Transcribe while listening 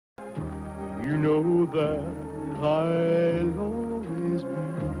you know that I'll always be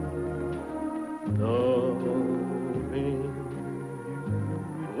loving you.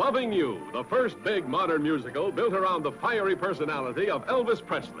 Loving You, the first big modern musical built around the fiery personality of Elvis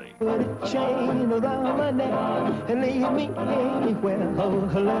Presley. Put a chain around my neck and leave me anywhere. Oh,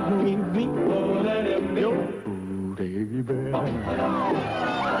 let me be. Oh, let him be. Your baby.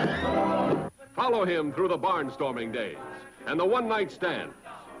 Follow him through the barnstorming days and the one-night stands.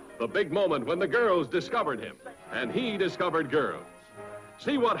 The big moment when the girls discovered him and he discovered girls.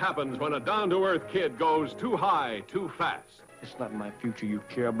 See what happens when a down-to-earth kid goes too high, too fast. It's not my future you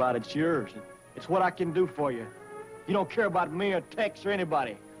care about, it's yours. It's what I can do for you. You don't care about me or Tex or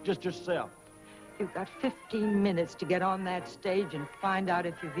anybody, just yourself. You've got 15 minutes to get on that stage and find out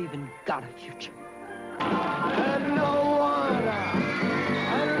if you've even got a future.